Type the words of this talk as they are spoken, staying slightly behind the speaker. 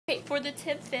For the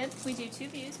Tib Fib, we do two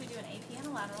views. We do an AP and a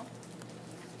lateral.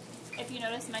 If you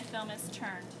notice, my film is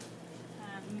turned.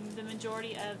 The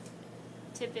majority of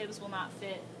Tib Fibs will not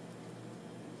fit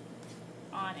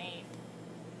on a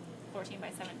 14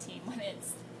 by 17 when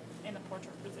it's in the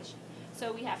portrait position.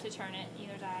 So we have to turn it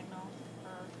either diagonal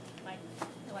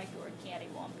or like the word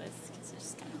cattywampus, because it's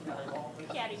just kind of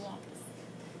cattywampus.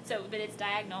 So, but it's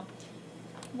diagonal.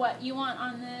 What you want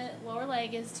on the lower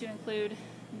leg is to include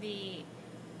the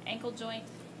ankle joint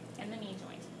and the knee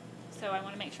joint. So I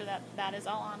want to make sure that that is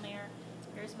all on there.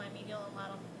 Here's my medial and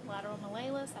lateral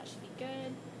malleolus. That should be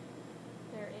good.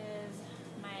 There is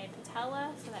my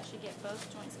patella, so that should get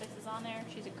both joint spaces on there.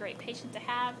 She's a great patient to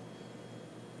have.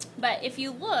 But if you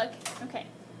look, okay,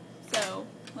 so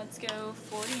let's go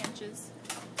 40 inches.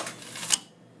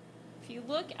 If you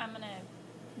look, I'm going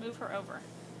to move her over.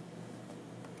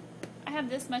 I have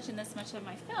this much and this much of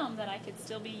my film that I could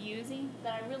still be using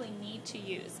that I really need to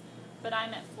use. But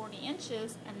I'm at 40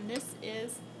 inches, and this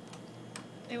is,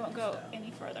 it won't go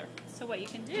any further. So what you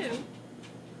can do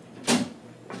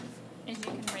is you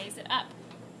can raise it up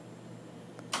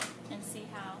and see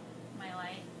how my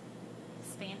light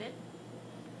expanded.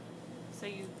 So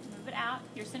you move it out.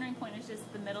 Your centering point is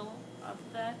just the middle of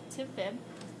the Tib Fib.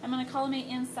 I'm going to collimate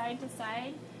in side to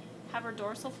side, have her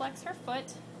dorsal flex her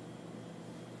foot.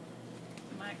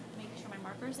 Making sure my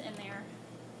marker's in there.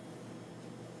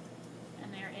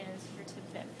 And there is your Tib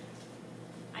Fib.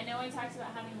 I know I talked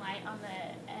about having light on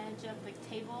the edge of the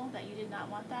table, that you did not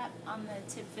want that. On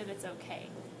the Tib Fib, it's okay,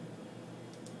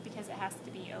 because it has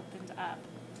to be opened up.